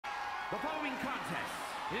The following contest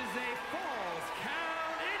is a Falls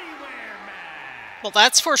Count Anywhere match. Well,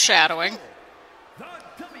 that's foreshadowing. The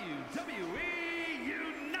WWE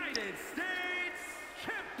United States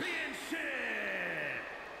Championship.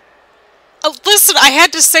 Oh, listen, I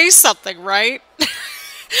had to say something, right?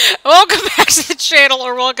 Welcome back to the channel,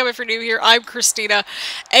 or welcome if you're new here. I'm Christina,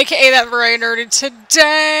 aka That Variety Nerd, and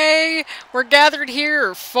today we're gathered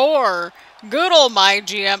here for good old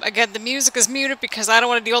MyGM. Again, the music is muted because I don't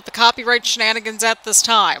want to deal with the copyright shenanigans at this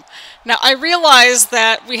time. Now, I realize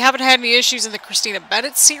that we haven't had any issues in the Christina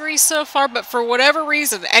Bennett series so far, but for whatever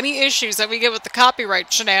reason, any issues that we get with the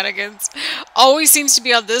copyright shenanigans always seems to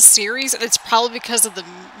be on this series, and it's probably because of the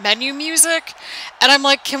menu music. And I'm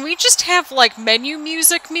like, can we just have, like, menu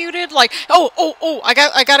music muted? Like,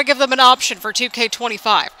 I gotta give them an option for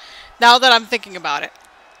 2K25, now that I'm thinking about it.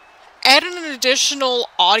 Add an additional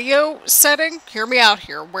audio setting, hear me out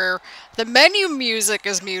here, where the menu music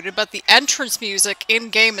is muted, but the entrance music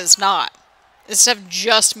in-game is not. Instead of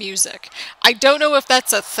just music. I don't know if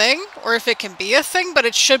that's a thing, or if it can be a thing, but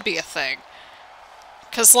it should be a thing.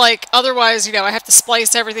 Because, like, otherwise, you know, I have to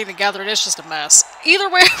splice everything together, and it's just a mess. Either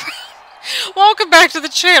way, welcome back to the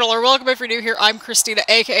channel, or welcome if you're new here. I'm Christina,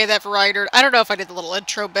 aka That Variety Nerd. I don't know if I did the little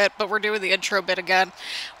intro bit, but we're doing the intro bit again.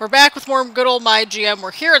 We're back with more good old MyGM.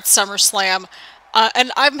 We're here at Summerslam,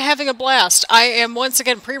 and I'm having a blast. I am once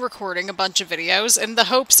again pre-recording a bunch of videos in the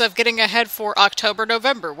hopes of getting ahead for October,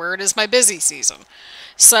 November, where it is my busy season.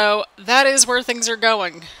 So that is where things are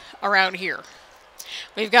going around here.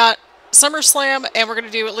 We've got SummerSlam, and we're going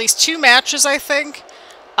to do at least 2 matches, I think.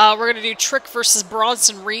 We're going to do Trick versus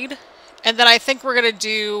Bronson Reed. And then I think we're going to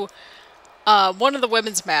do one of the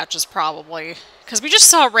women's matches, probably. Because we just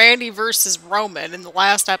saw Randy versus Roman in the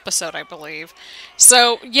last episode, I believe.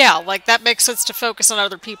 So, yeah, like, that makes sense to focus on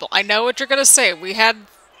other people. I know what you're going to say. We had,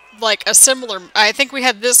 like, a similar... I think we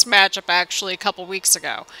had this matchup, actually, a couple weeks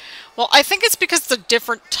ago. Well, I think it's because it's a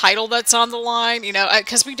different title that's on the line, you know,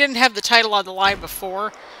 because we didn't have the title on the line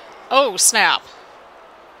before. Oh, snap.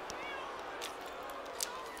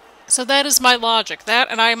 So that is my logic. That,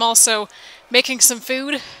 and I am also making some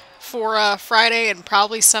food for Friday and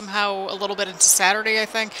probably somehow a little bit into Saturday, I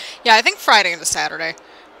think. Yeah, I think Friday into Saturday.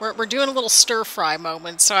 We're doing a little stir-fry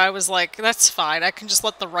moment, so I was like, that's fine. I can just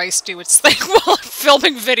let the rice do its thing while I'm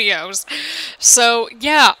filming videos. So,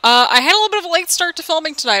 yeah, I had a little bit of a late start to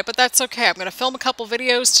filming tonight, but that's okay. I'm going to film a couple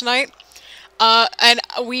videos tonight. And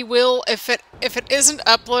we will, if it isn't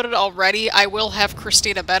uploaded already, I will have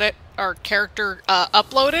Christina Bennett, our character,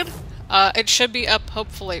 uploaded. It should be up,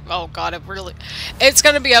 hopefully. Oh god, it's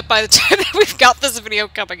going to be up by the time that we've got this video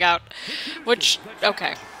coming out. Which,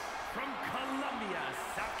 okay. From Columbia,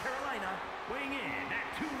 South Carolina, weighing in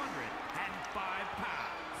at 205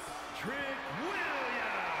 pounds, Trick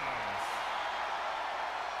Williams.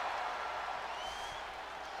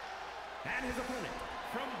 And his opponent,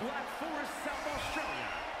 from Black Forest, South Australia,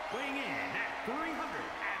 weighing in at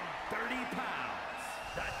 330 pounds,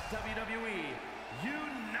 the WWE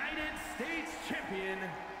United States Champion,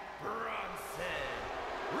 Bronson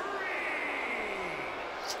Reed.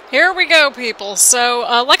 Here we go, people. So,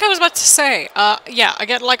 like I was about to say, yeah,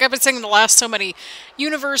 again, like I've been saying in the last so many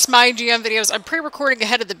Universe MyGM videos, I'm pre-recording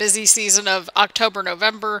ahead of the busy season of October,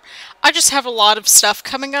 November. I just have a lot of stuff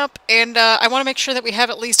coming up, and I want to make sure that we have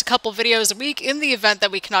at least a couple videos a week in the event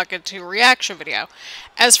that we cannot get to a reaction video.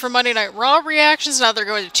 As for Monday Night Raw reactions, now they're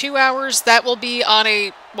going to 2 hours. That will be on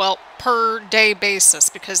a, well, per-day basis,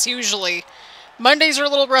 because usually Mondays are a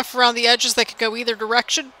little rough around the edges. They could go either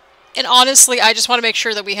direction. And honestly, I just want to make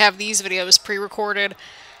sure that we have these videos pre-recorded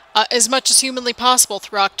as much as humanly possible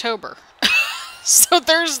through October. So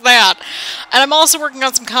there's that. And I'm also working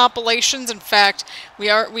on some compilations. In fact,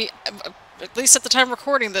 at least at the time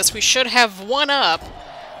recording this, we should have one up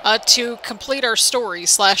to complete our story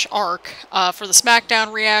 / arc for the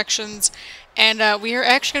SmackDown reactions. And we are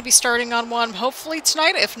actually going to be starting on one hopefully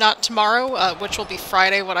tonight, if not tomorrow, which will be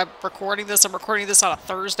Friday when I'm recording this. I'm recording this on a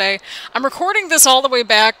Thursday. I'm recording this all the way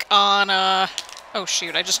back on, oh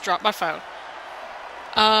shoot, I just dropped my phone.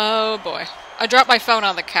 Oh boy. I dropped my phone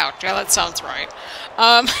on the couch. Yeah, that sounds right.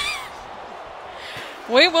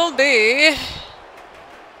 We will be...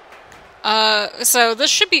 so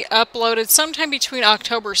this should be uploaded sometime between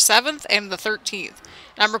October 7th and the 13th.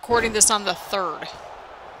 And I'm recording this on the 3rd.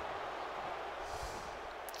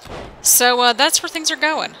 So, that's where things are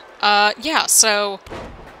going. Yeah, so,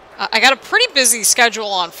 I got a pretty busy schedule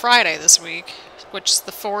on Friday this week, which is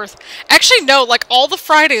the 4th. Actually, no, like, all the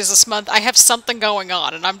Fridays this month, I have something going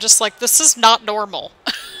on, and I'm just like, this is not normal.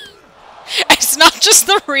 It's not just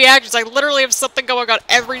the reactions, I literally have something going on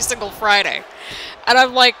every single Friday. And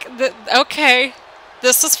I'm like, okay,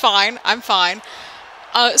 This is fine. I'm fine.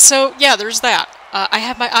 So, yeah, there's that. I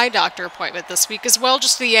have my eye doctor appointment this week as well,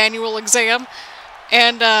 just the annual exam.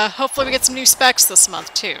 And hopefully we get some new specs this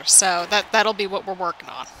month, too. So that'll be what we're working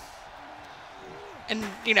on. And,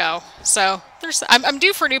 you know, so I'm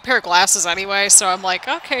due for a new pair of glasses anyway, so I'm like,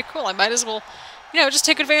 okay, cool, I might as well, you know, just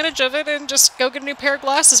take advantage of it and just go get a new pair of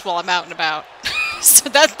glasses while I'm out and about. So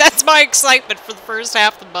that's my excitement for the first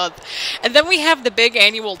half of the month. And then we have the big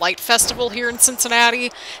annual light festival here in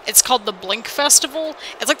Cincinnati. It's called the Blink Festival.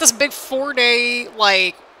 It's like this big 4-day,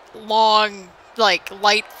 like, long, like,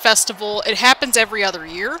 light festival. It happens every other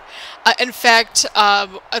year. In fact,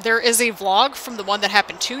 there is a vlog from the one that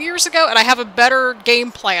happened 2 years ago, and I have a better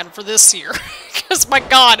game plan for this year. Because, my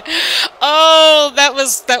God, oh, that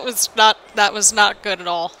was not good at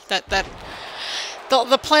all.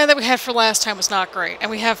 The plan that we had for last time was not great, and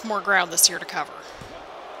we have more ground this year to cover.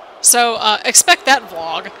 So, expect that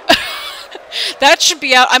vlog. That should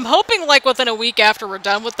be out. I'm hoping, like, within a week after we're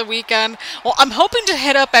done with the weekend. Well, I'm hoping to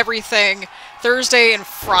hit up everything Thursday and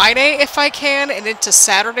Friday, if I can, and into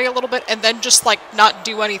Saturday a little bit, and then just, like, not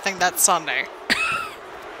do anything that Sunday.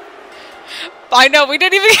 I know, we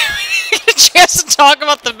didn't even get a chance to talk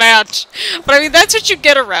about the match. But, I mean, that's what you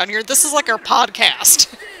get around here. This is like our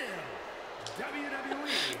podcast.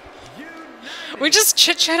 We just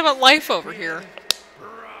chit-chat about life over here.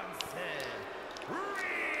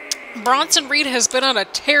 Bronson Reed has been on a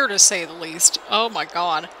tear, to say the least. Oh my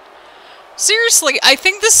God. Seriously, I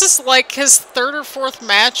think this is like his 3rd or 4th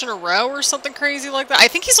match in a row or something crazy like that. I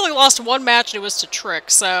think he's only lost one match and it was to Trick,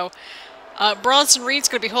 so... Bronson Reed's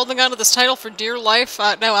going to be holding on to this title for dear life.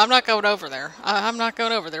 No, I'm not going over there. I'm not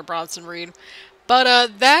going over there, Bronson Reed.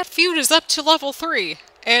 But that feud is up to level 3.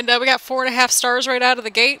 And we got 4.5 stars right out of the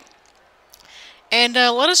gate. And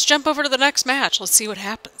let us jump over to the next match. Let's see what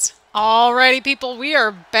happens. Alrighty, people, we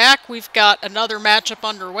are back. We've got another matchup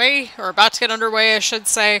underway, or about to get underway, I should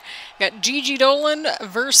say. We got Gigi Dolin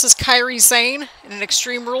versus Kairi Sane in an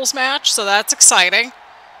Extreme Rules match, so that's exciting.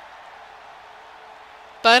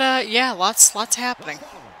 But, yeah, lots happening.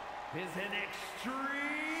 Is an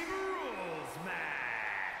Extreme Rules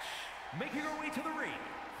match. Making her way to the ring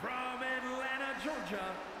from Atlanta,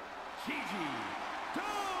 Georgia, Gigi Dolin.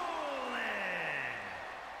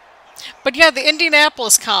 But yeah, the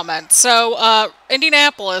Indianapolis comment. So,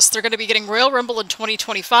 Indianapolis, they're going to be getting Royal Rumble in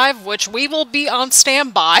 2025, which we will be on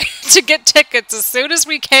standby to get tickets as soon as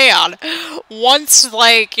we can. Once,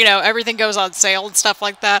 like, you know, everything goes on sale and stuff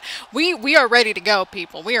like that. We are ready to go,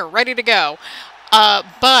 people. We are ready to go.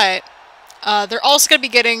 But they're also going to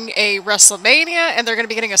be getting a WrestleMania, and they're going to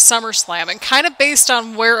be getting a Summerslam. And kind of based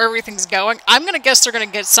on where everything's going, I'm going to guess they're going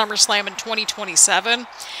to get Summerslam in 2027.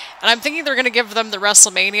 And I'm thinking they're going to give them the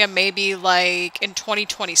WrestleMania maybe like in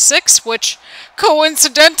 2026, which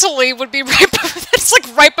coincidentally would be it's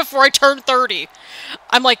like right before I turn 30.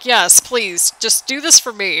 I'm like, yes, please, just do this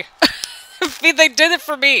for me. I mean, they did it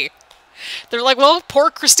for me. They're like, well,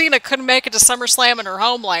 poor Christina couldn't make it to SummerSlam in her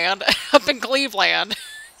homeland up in Cleveland.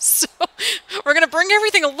 So we're going to bring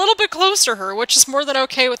everything a little bit closer to her, which is more than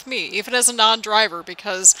okay with me, even as a non-driver,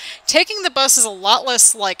 because taking the bus is a lot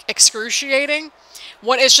less, like, excruciating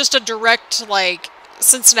when it's just a direct, like,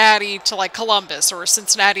 Cincinnati to, like, Columbus, or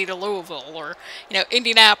Cincinnati to Louisville, or, you know,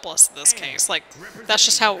 Indianapolis in this case. Like, that's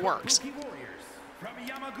just how it works. From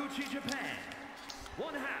Yamaguchi, Japan,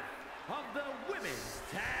 one half of the Women's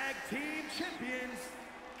Tag Team Champions,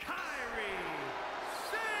 Kairi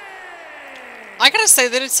Sane. I gotta say,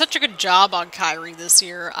 they did such a good job on Kairi this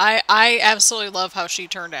year. I absolutely love how she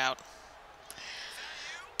turned out.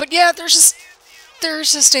 But yeah, there's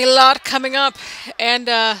just a lot coming up, and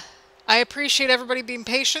I appreciate everybody being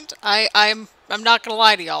patient. I'm not gonna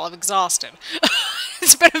lie to y'all, I'm exhausted.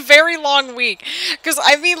 It's been a very long week, because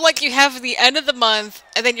I mean, like, you have the end of the month,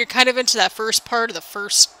 and then you're kind of into that first part of the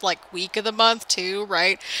first, like, week of the month too,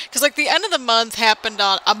 right? Because, like, the end of the month happened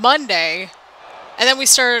on a Monday, and then we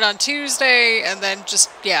started on Tuesday, and then just,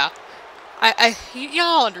 yeah,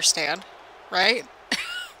 y'all understand, right?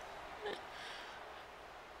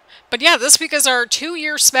 But yeah, this week is our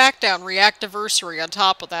 2-year SmackDown Reactiversary on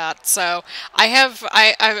top of that. So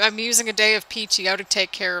I'm using a day of PTO to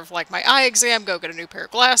take care of, like, my eye exam, go get a new pair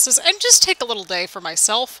of glasses, and just take a little day for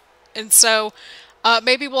myself. And so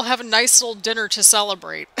maybe we'll have a nice little dinner to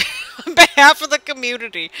celebrate on behalf of the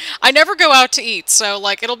community. I never go out to eat, so,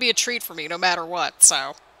 like, it'll be a treat for me no matter what.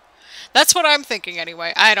 So that's what I'm thinking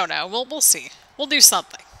anyway. I don't know. We'll see. We'll do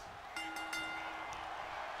something.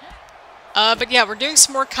 But yeah, we're doing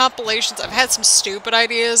some more compilations. I've had some stupid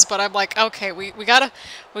ideas, but I'm like, okay, we gotta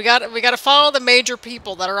follow the major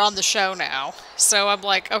people that are on the show now. So I'm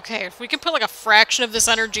like, okay, if we can put like a fraction of this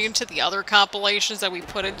energy into the other compilations that we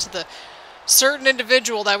put into the certain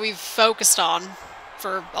individual that we've focused on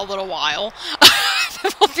for a little while,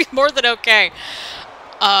 that will be more than okay.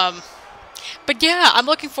 But yeah, I'm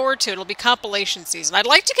looking forward to it. It'll be compilation season. I'd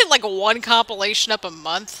like to get like one compilation up a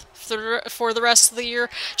month for the rest of the year,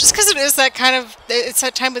 just because it is that kind of, it's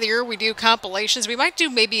that time of the year we do compilations. We might do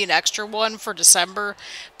maybe an extra one for December,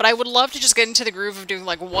 but I would love to just get into the groove of doing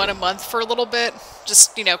like one a month for a little bit,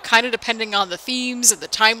 just, you know, kind of depending on the themes and the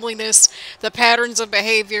timeliness, the patterns of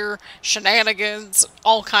behavior, shenanigans,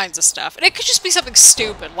 all kinds of stuff. And it could just be something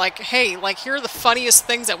stupid, like, hey, like, here are the funniest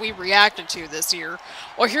things that we reacted to this year,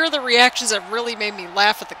 or here are the reactions that really made me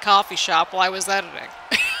laugh at the coffee shop while I was editing.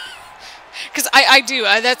 Because I do.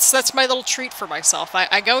 That's my little treat for myself.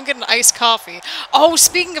 I go and get an iced coffee. Oh,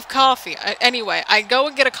 speaking of coffee, anyway, I go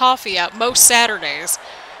and get a coffee out most Saturdays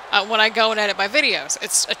when I go and edit my videos.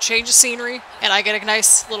 It's a change of scenery, and I get a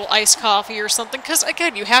nice little iced coffee or something. Because,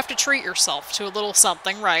 again, you have to treat yourself to a little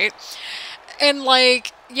something, right? And,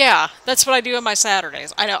 like, yeah, that's what I do on my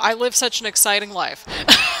Saturdays. I know, I live such an exciting life.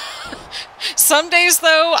 Some days,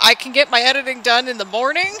 though, I can get my editing done in the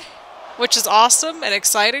morning, which is awesome and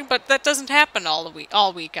exciting, but that doesn't happen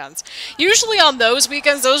all weekends. Usually on those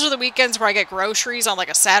weekends, those are the weekends where I get groceries on like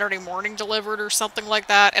a Saturday morning delivered or something like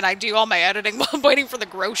that, and I do all my editing while I'm waiting for the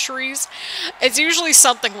groceries. It's usually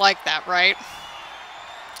something like that, right?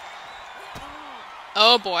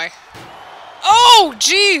 Oh boy. Oh,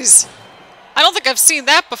 jeez! I don't think I've seen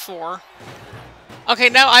that before. Okay,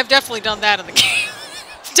 no, I've definitely done that in the game.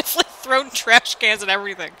 I've definitely thrown trash cans and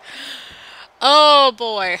everything. Oh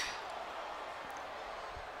boy.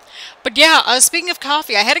 But yeah, speaking of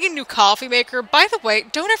coffee, I had to get a new coffee maker. By the way,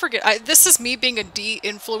 don't ever get... this is me being a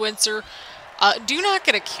D-influencer. Do not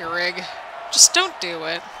get a Keurig. Just don't do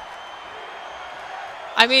it.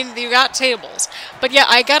 I mean, you got tables. But yeah,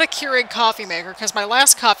 I got a Keurig coffee maker because my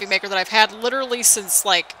last coffee maker that I've had literally since,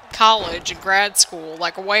 like, college and grad school,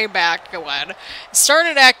 like, way back when,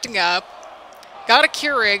 started acting up. Got a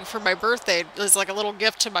Keurig for my birthday as like a little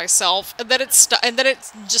gift to myself, and then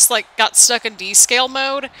it just like got stuck in D-scale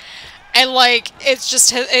mode, and like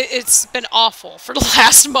it's been awful for the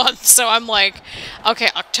last month. So I'm like, okay,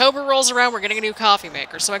 October rolls around, we're getting a new coffee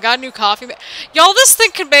maker. So I got a new coffee maker. Y'all, this thing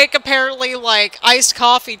can make apparently like iced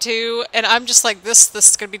coffee too, and I'm just like, this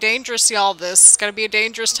is gonna be dangerous, y'all. This is gonna be a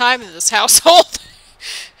dangerous time in this household.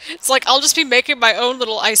 It's like I'll just be making my own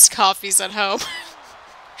little iced coffees at home.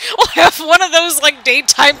 We'll have one of those, like,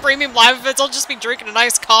 daytime premium live events. I'll just be drinking a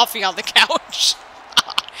nice coffee on the couch.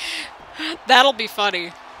 That'll be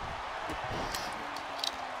funny.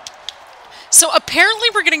 So, apparently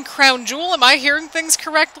we're getting Crown Jewel. Am I hearing things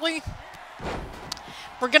correctly?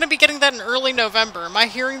 We're going to be getting that in early November. Am I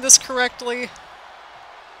hearing this correctly?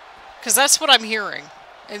 Because that's what I'm hearing.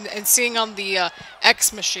 And seeing on the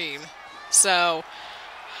X machine. So,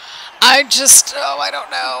 I don't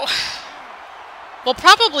know. We'll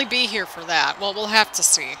probably be here for that. Well, we'll have to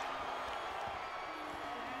see.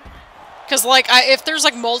 Because, like, if there's,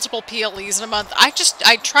 like, multiple PLEs in a month, I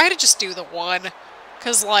try to just do the one.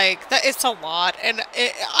 Because, like, it's a lot. And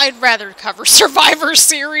I'd rather cover Survivor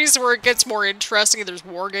Series where it gets more interesting and there's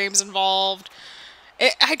war games involved.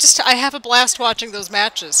 I have a blast watching those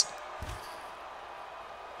matches.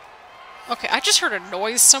 Okay, I just heard a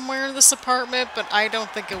noise somewhere in this apartment, but I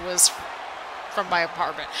don't think it was from my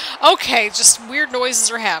apartment. Okay, just weird noises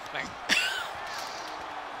are happening.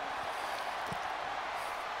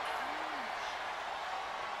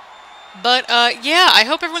 But, yeah, I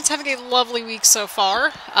hope everyone's having a lovely week so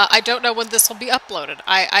far. I don't know when this will be uploaded.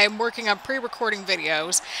 I am working on pre-recording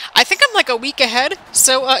videos. I think I'm like a week ahead,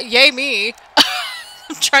 so, yay me.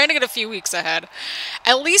 I'm trying to get a few weeks ahead.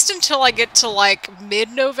 At least until I get to, like,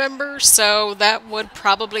 mid-November, so that would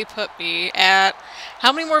probably put me at...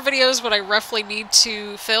 How many more videos would I roughly need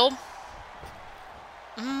to film?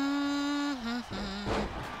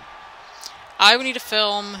 I would need to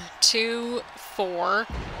film 2, 4,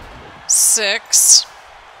 6,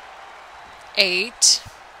 8...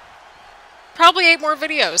 Probably 8 more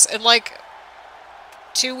videos in, like,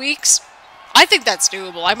 2 weeks. I think that's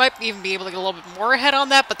doable. I might even be able to get a little bit more ahead on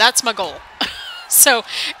that, but that's my goal. So,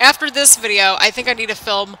 after this video, I think I need to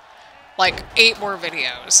film, like, 8 more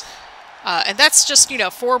videos. And that's just, you know,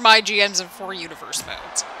 4 MyGMs and 4 universe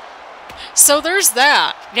modes. So there's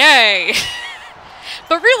that. Yay!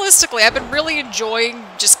 But realistically, I've been really enjoying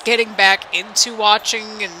just getting back into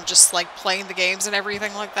watching and just, like, playing the games and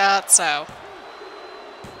everything like that, so...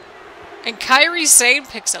 And Kairi Sane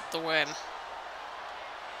picks up the win.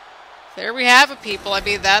 There we have it, people. I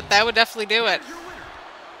mean, that would definitely do it.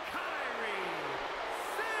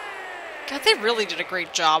 God, they really did a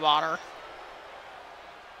great job on her.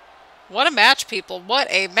 What a match, people. What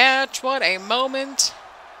a match. What a moment.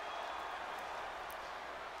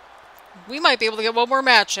 We might be able to get one more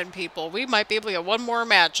match in, people. We might be able to get one more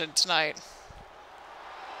match in tonight.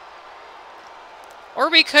 Or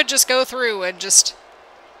we could just go through and just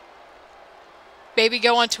maybe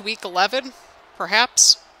go on to week 11,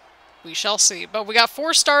 perhaps. We shall see. But we got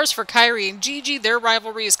 4 stars for Kairi and Gigi. Their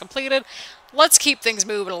rivalry is completed. Let's keep things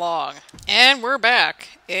moving along. And we're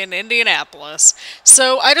back in Indianapolis.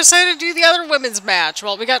 So I decided to do the other women's match.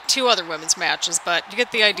 Well, we got 2 other women's matches, but you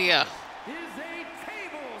get the idea.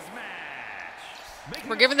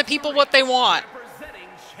 We're giving the people what they want. Representing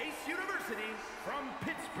Chase University from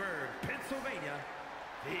Pittsburgh, Pennsylvania,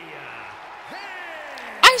 Thea.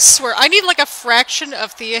 I swear, I need like a fraction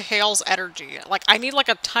of Thea Hale's energy. Like, I need like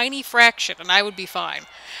a tiny fraction, and I would be fine.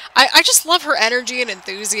 I just love her energy and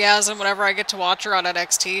enthusiasm whenever I get to watch her on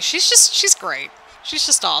NXT. She's great. She's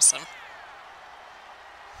just awesome.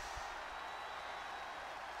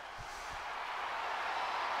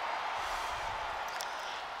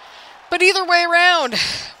 But either way around,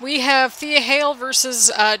 we have Thea Hale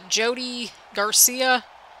versus Jodie Garcia,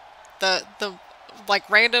 the like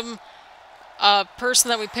random person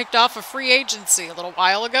that we picked off of free agency a little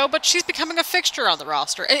while ago, but she's becoming a fixture on the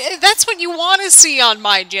roster. And that's what you want to see on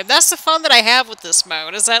MyGM. That's the fun that I have with this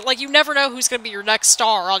mode, is that like you never know who's going to be your next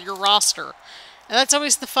star on your roster. And that's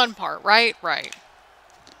always the fun part, right? Right.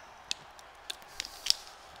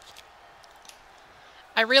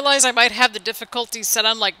 I realize I might have the difficulty set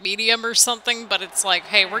on like medium or something, but it's like,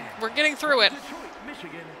 hey, we're getting through it.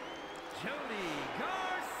 Michigan, Jodie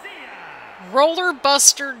Garcia. Roller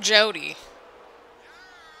Buster Jodie.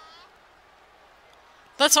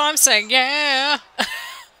 That's what I'm saying. Yeah.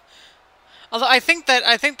 Although I think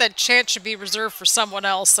that chant should be reserved for someone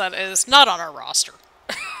else that is not on our roster.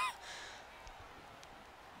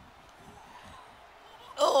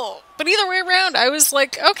 Oh, but either way around, I was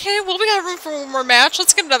like, okay, well, we got room for one more match.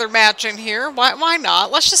 Let's get another match in here. Why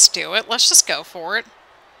not? Let's just do it. Let's just go for it.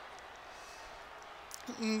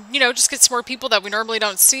 You know, just get some more people that we normally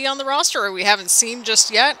don't see on the roster or we haven't seen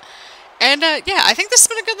just yet. And, yeah, I think this has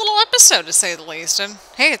been a good little episode, to say the least. And,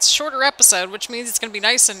 hey, it's a shorter episode, which means it's going to be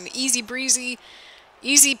nice and easy breezy,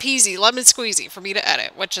 easy peasy, lemon squeezy for me to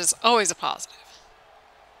edit, which is always a positive.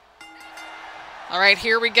 All right,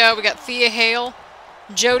 here we go. We got Thea Hale,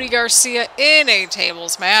 Jodie Garcia in a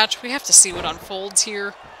tables match. We have to see what unfolds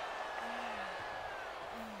here.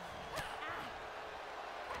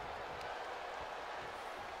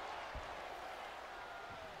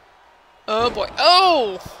 Oh boy.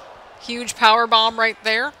 Oh! Huge power bomb right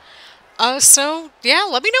there. So, yeah,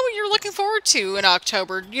 let me know what you're looking forward to in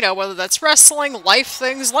October. You know, whether that's wrestling, life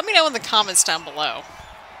things. Let me know in the comments down below.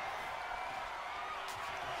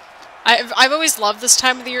 I've always loved this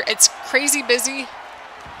time of the year. It's crazy busy.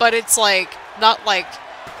 But it's like, not like,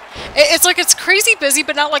 it's like it's crazy busy,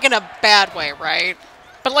 but not like in a bad way, right?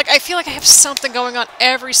 But like, I feel like I have something going on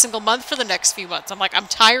every single month for the next few months. I'm like, I'm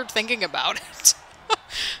tired thinking about it.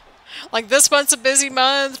 Like, this month's a busy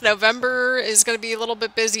month. November is going to be a little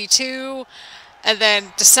bit busy too. And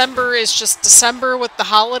then December is just December with the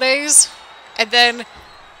holidays. And then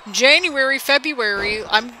January, February,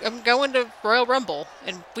 I'm going to Royal Rumble,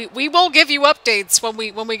 and we will give you updates when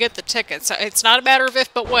we get the tickets. It's not a matter of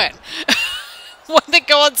if, but when. When they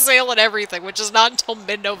go on sale and everything, which is not until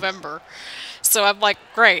mid-November. So I'm like,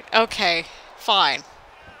 great, okay, fine,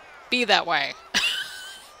 be that way.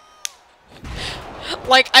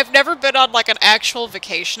 Like, I've never been on like an actual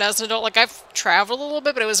vacation as an adult. Like, I've traveled a little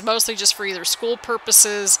bit, but it was mostly just for either school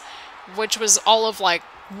purposes, which was all of like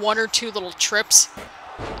 1 or 2 little trips.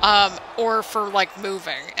 Or for, like,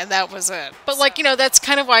 moving, and that was it. But, like, you know, that's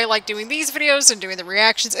kind of why I like doing these videos and doing the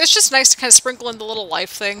reactions. It's just nice to kind of sprinkle in the little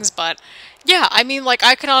life things, but, yeah, I mean, like,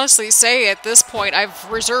 I can honestly say at this point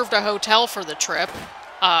I've reserved a hotel for the trip,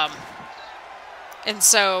 and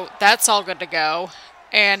so that's all good to go,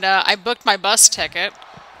 and, I booked my bus ticket,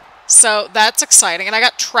 so that's exciting, and I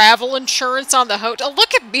got travel insurance on the hotel.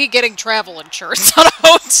 Look at me getting travel insurance on a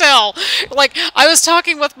hotel. Like, I was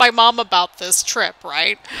talking with my mom about this trip,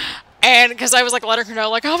 right? And because I was like letting her know,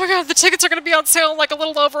 like, oh my god, the tickets are going to be on sale in like a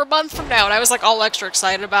little over a month from now, and I was like all extra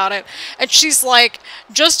excited about it. And she's like,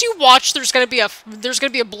 just you watch, there's going to be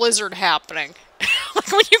a blizzard happening. Like,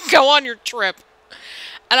 when you go on your trip.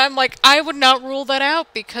 And I'm like, I would not rule that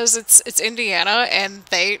out because it's Indiana and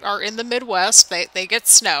they are in the Midwest. They get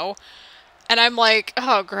snow. And I'm like,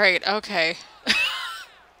 oh, great, okay.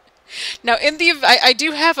 Now, I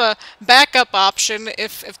do have a backup option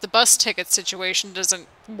if the bus ticket situation doesn't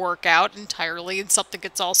work out entirely and something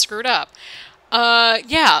gets all screwed up.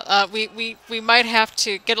 We might have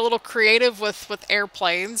to get a little creative with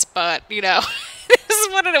airplanes, but, you know, this is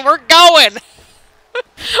what we're going.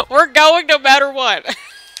 We're going no matter what.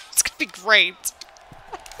 It's gonna be great.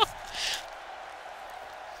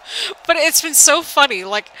 But it's been so funny,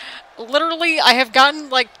 like, literally, I have gotten,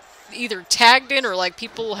 like, either tagged in or, like,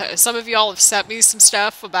 people, some of y'all have sent me some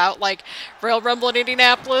stuff about, like, Rail Rumble in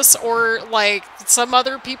Indianapolis, or, like, some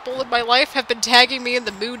other people in my life have been tagging me in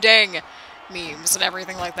the Moo Dang memes and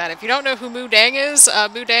everything like that. If you don't know who Moo Dang is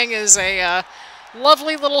a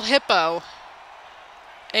lovely little hippo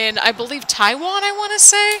in, I believe, Taiwan, I want to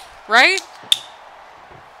say, right?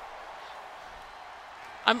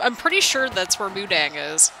 I'm pretty sure that's where Moo Dang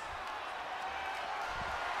is.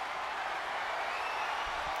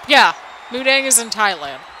 Yeah, Moo Dang is in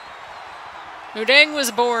Thailand. Moo Dang was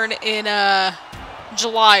born in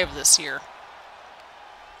July of this year.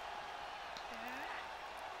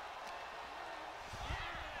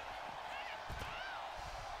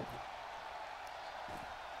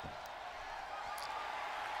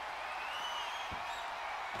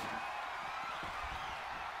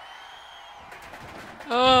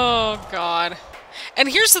 Oh, God. And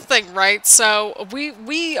here's the thing, right? So,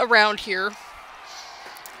 we around here,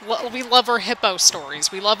 we love our hippo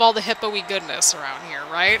stories. We love all the hippo-y goodness around here,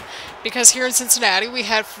 right? Because here in Cincinnati, we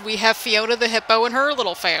have Fiona the hippo and her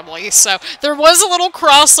little family. So, there was a little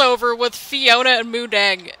crossover with Fiona and Moo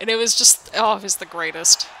Dang, and it was just, oh, it was the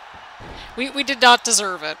greatest. We did not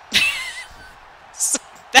deserve it. So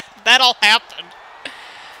that all happened.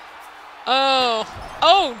 Oh,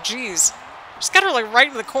 jeez. Just got her, like, right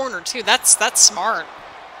in the corner, too. That's smart.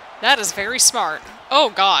 That is very smart.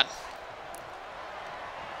 Oh, God.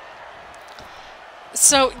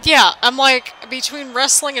 So, yeah, I'm like, between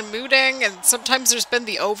wrestling and Moo Dang, and sometimes there's been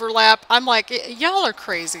the overlap, I'm like, y'all are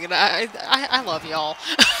crazy, and I love y'all.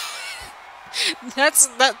 That's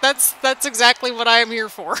exactly what I am here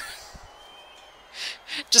for.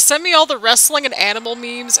 Just send me all the wrestling and animal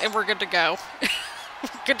memes, and we're good to go.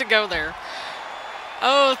 Good to go there.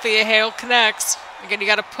 Oh, Thea Hale connects. Again, you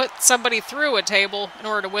gotta put somebody through a table in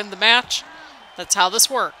order to win the match. That's how this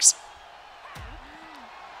works.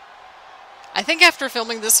 I think after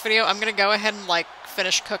filming this video, I'm gonna go ahead and, like,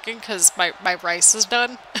 finish cooking, because my rice is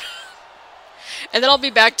done. And then I'll be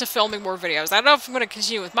back to filming more videos. I don't know if I'm gonna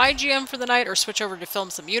continue with MyGM for the night, or switch over to film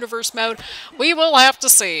some Universe mode. We will have to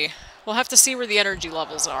see. We'll have to see where the energy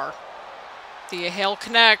levels are. Thea Hale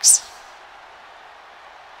connects.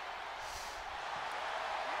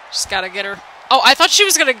 Just gotta get her. Oh, I thought she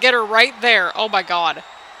was gonna get her right there. Oh my God.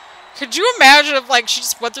 Could you imagine if, like, she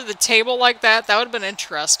just went through the table like that? That would have been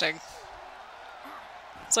interesting.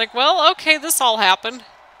 It's like, well, okay, this all happened.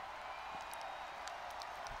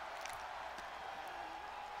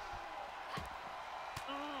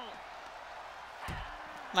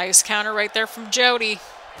 Nice counter right there from Jodie.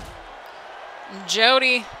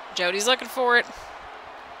 Jodie's looking for it.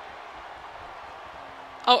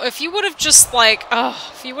 Oh, if you would have just, like,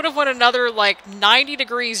 if you would have went another, like, 90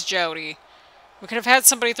 degrees, Jodie, we could have had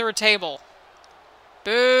somebody through a table.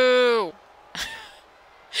 Boo!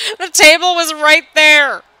 The table was right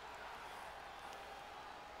there!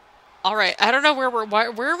 Alright, I don't know where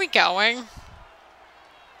where are we going?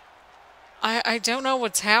 I don't know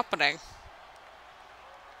what's happening.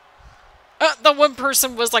 The one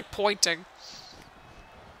person was, like, pointing.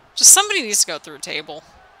 Just somebody needs to go through a table.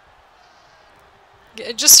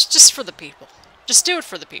 Just for the people. Just do it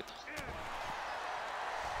for the people.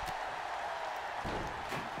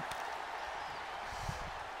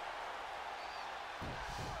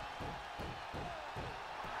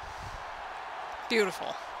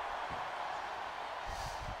 Beautiful.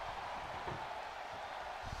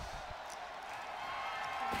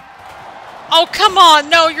 Oh, come on!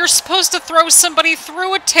 No, you're supposed to throw somebody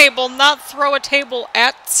through a table, not throw a table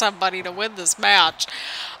at somebody to win this match.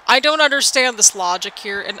 I don't understand this logic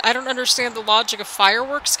here, and I don't understand the logic of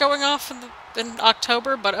fireworks going off in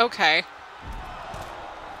October, but okay.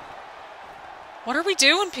 What are we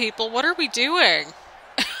doing, people? What are we doing?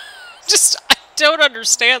 I don't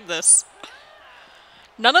understand this.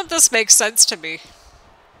 None of this makes sense to me.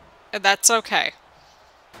 And that's okay.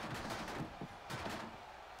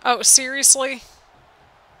 Oh, seriously?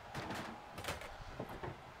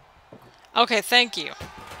 Okay, thank you.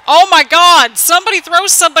 Oh my God! Somebody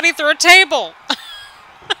throws somebody through a table!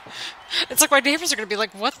 It's like my neighbors are gonna be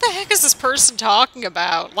like, what the heck is this person talking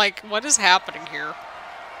about? Like, what is happening here?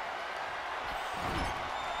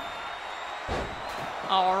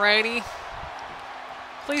 Alrighty.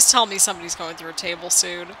 Please tell me somebody's going through a table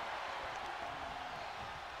soon.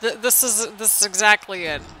 This is exactly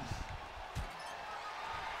it.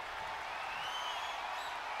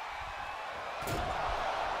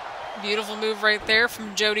 Beautiful move right there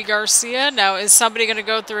from Jodie Garcia. Now, is somebody going to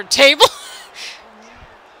go through a table?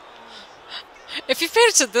 If you've made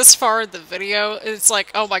it to this far in the video, it's like,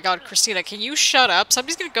 oh my god, Christina, can you shut up?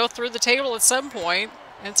 Somebody's going to go through the table at some point.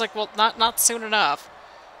 And it's like, well, not soon enough.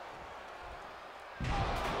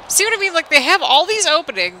 See what I mean? Like, they have all these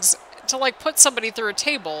openings to, like, put somebody through a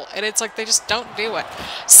table, and it's like they just don't do it.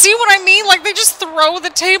 See what I mean? Like, they just throw the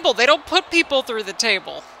table. They don't put people through the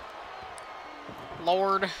table.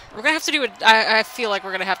 Lord. We're gonna have to do a... I feel like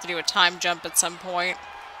we're gonna have to do a time jump at some point.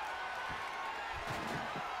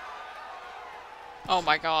 Oh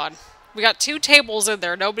my god. We got 2 tables in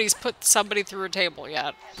there. Nobody's put somebody through a table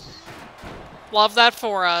yet. Love that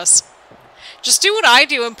for us. Just do what I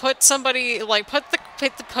do and put somebody... Like, put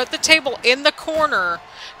the table in the corner.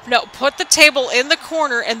 No, put the table in the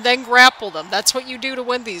corner and then grapple them. That's what you do to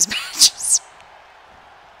win these matches.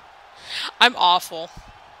 I'm awful.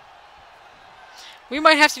 We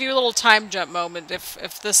might have to do a little time jump moment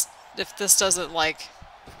if this doesn't, like,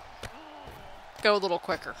 go a little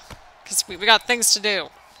quicker. Because we got things to do.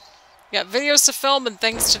 We got videos to film and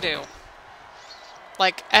things to do.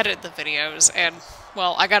 Like, edit the videos and,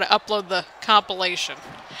 well, I gotta upload the compilation.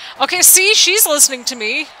 Okay, see? She's listening to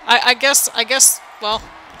me. I guess, well,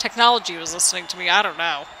 technology was listening to me. I don't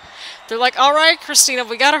know. They're like, alright, Christina,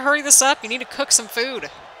 we gotta hurry this up. You need to cook some food.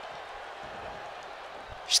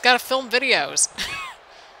 She's gotta film videos.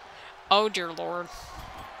 Oh, dear Lord.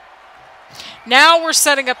 Now we're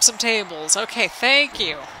setting up some tables. Okay, thank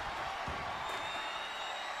you.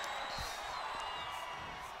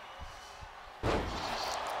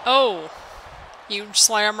 Oh. Huge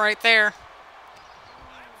slam right there.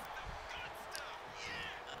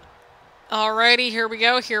 Alrighty, here we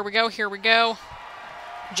go, here we go, here we go.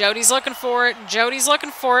 Jodie's looking for it. Jodie's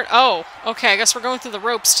looking for it. Oh, okay, I guess we're going through the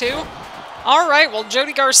ropes too. Alright, well,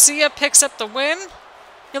 Jodie Garcia picks up the win.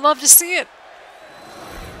 You'll love to see it.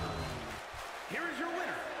 Here is your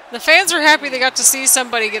winner. The fans are happy they got to see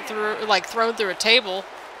somebody get through, like, thrown through a table.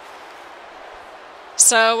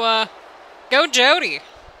 So, go Jodie.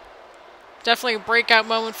 Definitely a breakout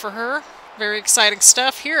moment for her. Very exciting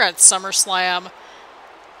stuff here at Summerslam.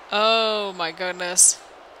 Oh my goodness.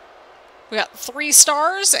 We got 3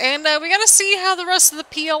 stars, and we got to see how the rest of the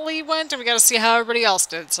PLE went, and we got to see how everybody else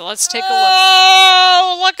did. So let's take a look.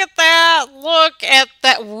 Oh, look at that. Look at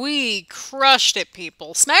that. We crushed it,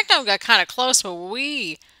 people. SmackDown got kind of close, but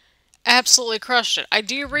we absolutely crushed it. I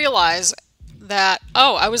do realize that,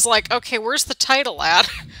 oh, I was like, okay, where's the title at?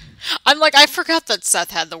 I'm like, I forgot that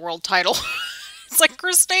Seth had the world title. It's like,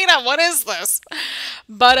 Christina, what is this?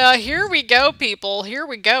 But here we go, people. Here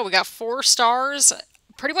we go. We got 4 stars.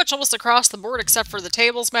 Pretty much almost across the board except for the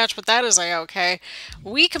tables match, but that is a-okay.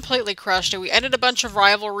 We completely crushed it. We ended a bunch of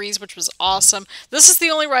rivalries, which was awesome. This is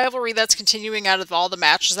the only rivalry that's continuing out of all the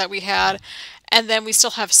matches that we had. And then we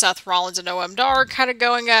still have Seth Rollins and OM Dar kind of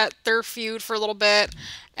going at their feud for a little bit.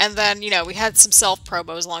 And then, you know, we had some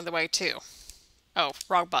self-promos along the way, too. Oh,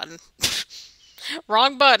 wrong button.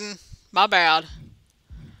 Wrong button. My bad.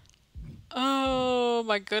 Oh,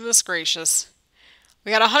 my goodness gracious.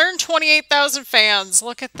 We got 128,000 fans.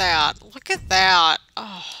 Look at that. Look at that.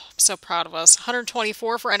 Oh, I'm so proud of us.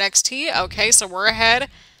 124 for NXT. Okay, so we're ahead.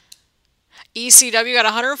 ECW got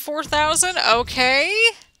 104,000. Okay.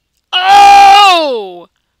 Oh!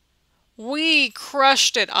 We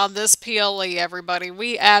crushed it on this PLE, everybody.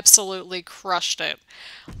 We absolutely crushed it.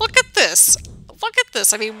 Look at this. Look at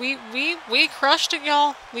this. I mean, we crushed it,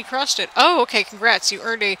 y'all. We crushed it. Oh, okay, congrats. You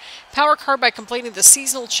earned a power card by completing the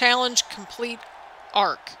seasonal challenge complete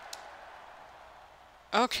arc.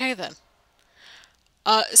 Okay, then.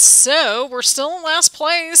 So, we're still in last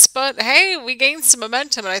place, but hey, we gained some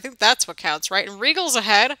momentum, and I think that's what counts, right? And Regal's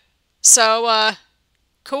ahead. So,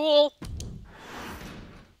 cool.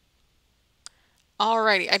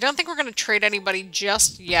 Alrighty, I don't think we're going to trade anybody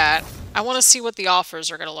just yet. I want to see what the offers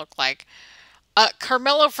are going to look like.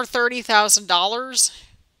 Carmelo for $30,000.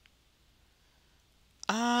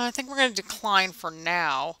 I think we're going to decline for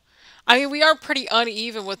now. I mean, we are pretty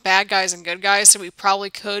uneven with bad guys and good guys, so we probably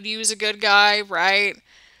could use a good guy, right?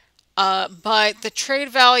 But the trade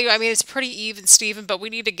value, I mean, it's pretty even, Steven, but we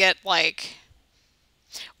need to get, like...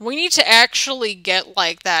 We need to actually get,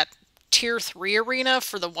 like, that Tier 3 arena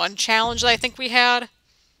for the one challenge that I think we had.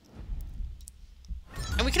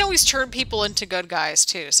 And we can always turn people into good guys,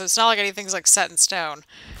 too, so it's not like anything's, like, set in stone.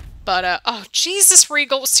 But, oh, Jesus,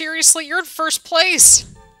 Regal, seriously, you're in first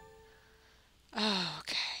place! Oh,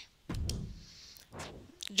 okay.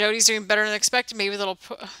 Jodie's doing better than expected. Maybe that'll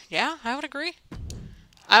put... Yeah, I would agree.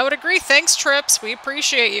 I would agree. Thanks, Trips. We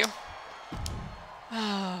appreciate you.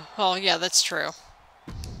 Well, yeah, that's true.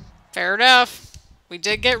 Fair enough. We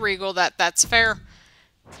did get Regal. That's fair.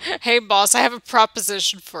 Hey, boss, I have a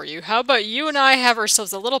proposition for you. How about you and I have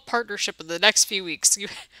ourselves a little partnership in the next few weeks?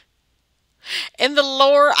 In the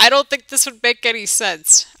lore, I don't think this would make any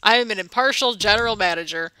sense. I am an impartial general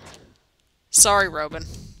manager. Sorry, Robin.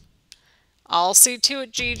 I'll see to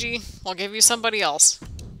it, Gigi. I'll give you somebody else.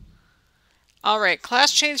 Alright,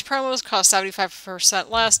 class change promos cost 75%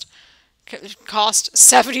 less. Cost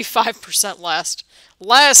 75% less.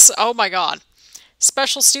 Less! Oh my god.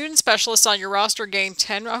 Special student specialists on your roster gain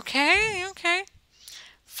 10. Okay, okay.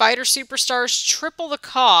 Fighter superstars triple the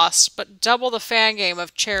cost, but double the fan game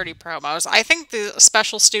of charity promos. I think the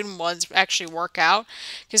special student ones actually work out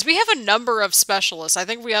because we have a number of specialists. I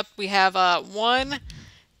think we have 1,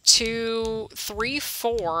 2, 3,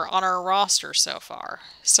 4 on our roster so far.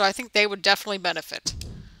 So I think they would definitely benefit.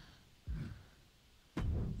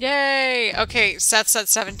 Yay! Okay, Seth's at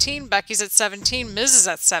 17, Becky's at 17, Miz is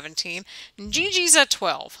at 17, and Gigi's at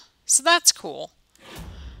 12. So that's cool.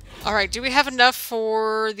 Alright, do we have enough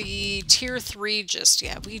for the tier 3 just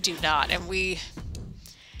yet? We do not, and we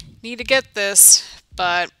need to get this,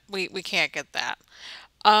 but we can't get that.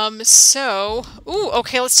 Ooh,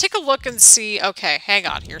 okay, let's take a look and see. Okay, hang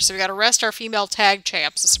on here. So we got to rest our female tag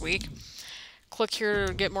champs this week. Click here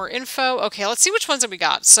to get more info. Okay, let's see which ones that we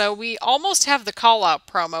got. So we almost have the call-out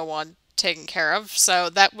promo one taken care of. So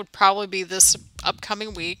that would probably be this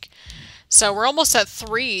upcoming week. So we're almost at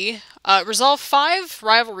 3. Resolve 5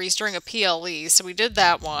 rivalries during a PLE. So we did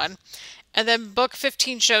that one. And then book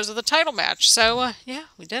 15 shows of the title match. So, yeah,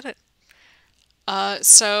 we did it.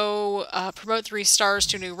 Promote 3 stars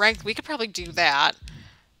to a new rank. We could probably do that.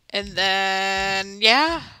 And then,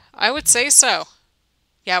 yeah, I would say so.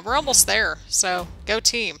 Yeah, we're almost there. So, go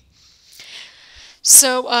team.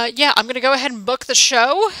 So, yeah, I'm going to go ahead and book the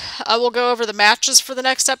show. We'll go over the matches for the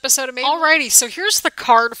next episode. Alrighty, so here's the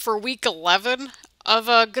card for week 11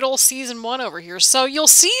 of good old season 1 over here. So you'll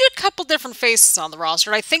see a couple different faces on the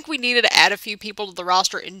roster. I think we needed to add a few people to the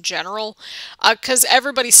roster in general because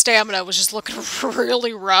everybody's stamina was just looking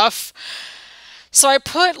really rough. So I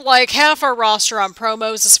put like half our roster on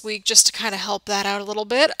promos this week just to kind of help that out a little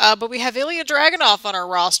bit. But we have Ilya Dragunov on our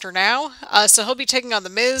roster now. So he'll be taking on The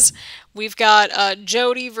Miz. We've got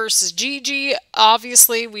Jodie versus Gigi.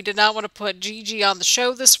 Obviously, we did not want to put Gigi on the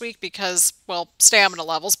show this week because, well, stamina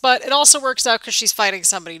levels. But it also works out because she's fighting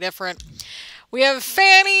somebody different. We have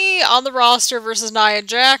Fanny on the roster versus Nia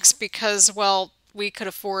Jax because, well, we could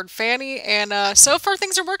afford Fanny, and so far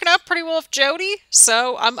things are working out pretty well with Jodie,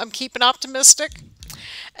 so I'm keeping optimistic.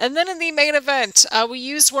 And then in the main event, we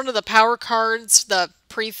used one of the power cards, the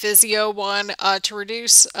pre-physio one, to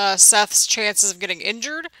reduce Seth's chances of getting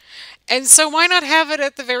injured. And so why not have it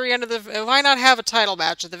at the very end of why not have a title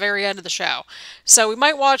match at the very end of the show? So we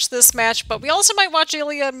might watch this match, but we also might watch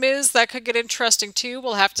Ilya and Miz. That could get interesting too.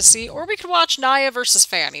 We'll have to see. Or we could watch Nia versus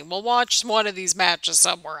Fanny. We'll watch one of these matches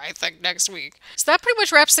somewhere, I think, next week. So that pretty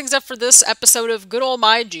much wraps things up for this episode of Good Old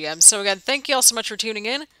MyGM. So again, thank you all so much for tuning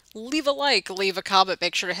in. Leave a like, leave a comment,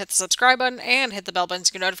 make sure to hit the subscribe button, and hit the bell button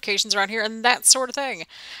to get notifications around here, and that sort of thing.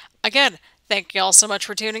 Again, thank you all so much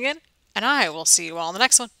for tuning in, and I will see you all in the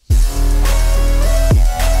next one.